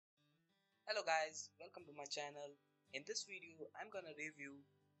Hello guys, welcome to my channel. In this video, I'm gonna review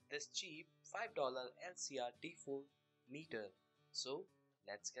this cheap $5 LCR T4 meter. So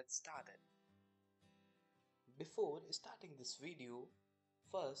let's get started. Before starting this video,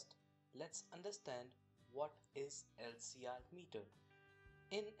 first let's understand what is LCR meter.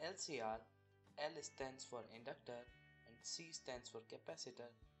 In LCR, L stands for inductor and C stands for capacitor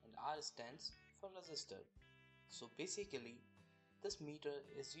and R stands for resistor. So basically, this meter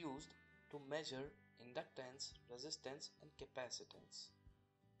is used to measure inductance, resistance and capacitance.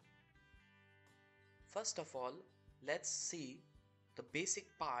 First of all, let's see the basic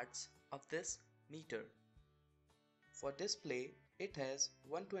parts of this meter. For display, it has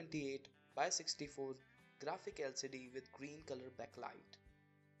 128 by 64 graphic LCD with green color backlight.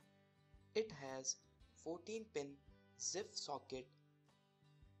 It has 14-pin ZIF socket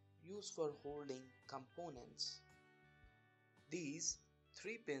used for holding components. These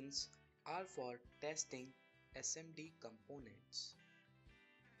 3 pins are for testing SMD components.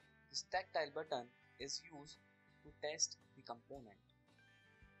 This tactile button is used to test the component.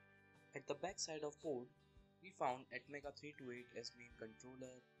 At the back side of board, we found Atmega 328 as main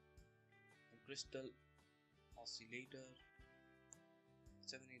controller, a crystal oscillator,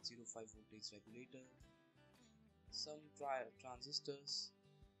 7805 voltage regulator, some transistors,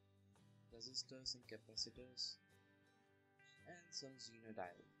 resistors and capacitors, and some Zener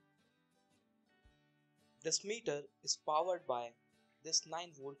diode. This meter is powered by this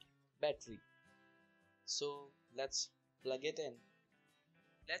 9-volt battery. So let's plug it in.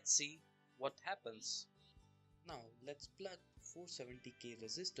 Let's see what happens. Now let's plug 470k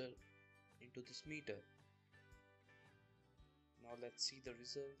resistor into this meter. Now let's see the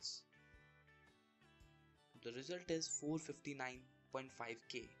results. The result is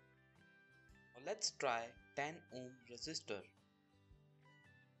 459.5k. Now let's try 10 ohm resistor.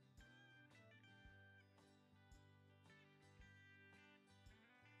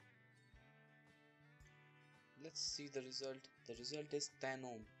 Let's see the result. The result is 10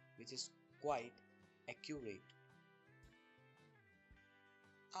 ohm, which is quite accurate.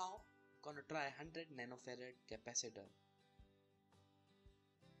 Now gonna try 100 nanofarad capacitor.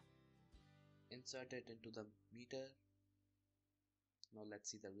 Insert it into the meter. Now let's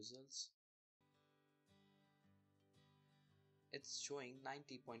see the results. It's showing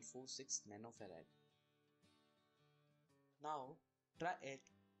 90.46 nanofarad. Now try it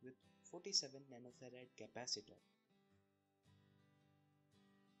with 47 nanofarad capacitor.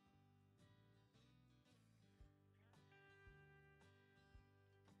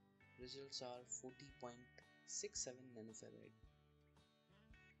 Results are 40.67 nanofarad.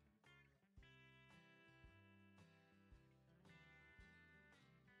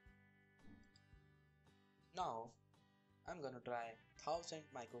 Now I'm gonna try 1000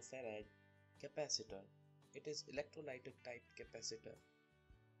 microfarad capacitor. It is electrolytic type capacitor.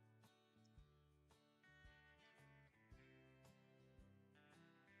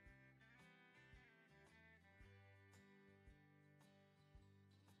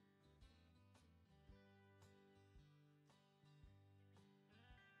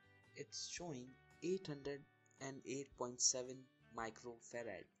 It's showing 808.7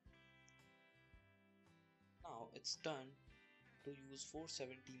 microfarad. Now it's done to use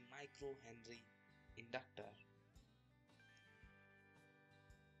 470 microhenry inductor.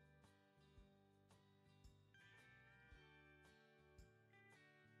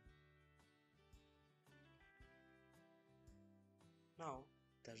 Now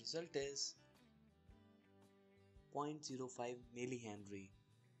the result is 0.05 millihenry.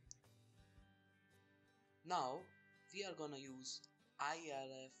 Now we are gonna use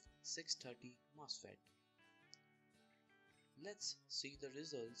IRF 630 MOSFET. Let's see the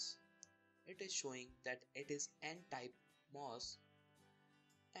results. It is showing that it is N-type MOS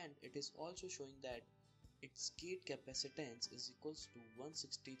and it is also showing that its gate capacitance is equals to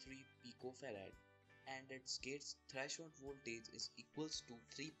 163 picofarad and its gate threshold voltage is equals to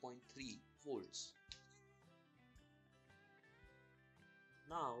 3.3 volts.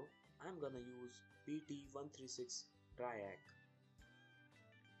 Now I'm gonna use PT136 triac.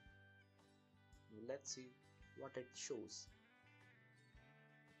 Let's see what it shows.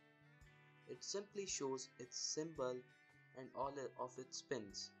 It simply shows its symbol and all of its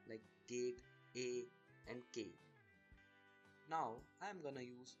pins like gate, A and K. Now I am gonna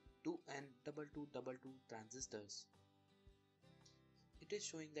use 2N2222 transistors. It is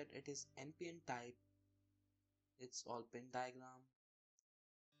showing that it is NPN type. It's all pin diagram,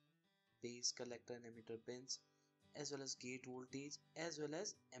 base, collector and emitter pins, as well as gate voltage, as well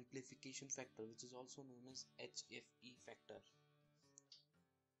as amplification factor, which is also known as HFE factor.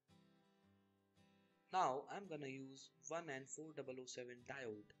 Now I'm gonna use 1N4007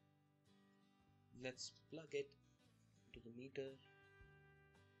 diode. Let's plug it into the meter.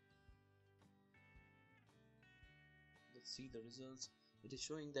 Let's see the results. It is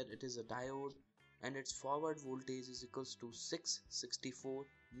showing that it is a diode and its forward voltage is equals to 664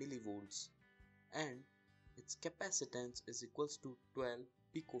 millivolts and its capacitance is equals to 12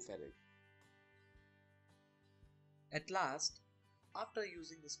 picofarad. At last, after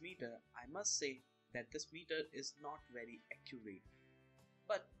using this meter, I must say that this meter is not very accurate,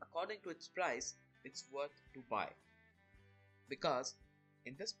 but according to its price, it's worth to buy, because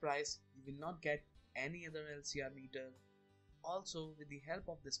in this price you will not get any other LCR meter. Also, with the help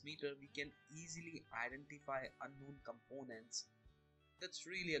of this meter, we can easily identify unknown components. That's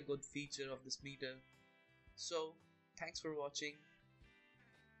really a good feature of this meter. So, thanks for watching.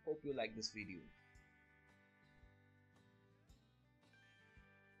 Hope you like this video.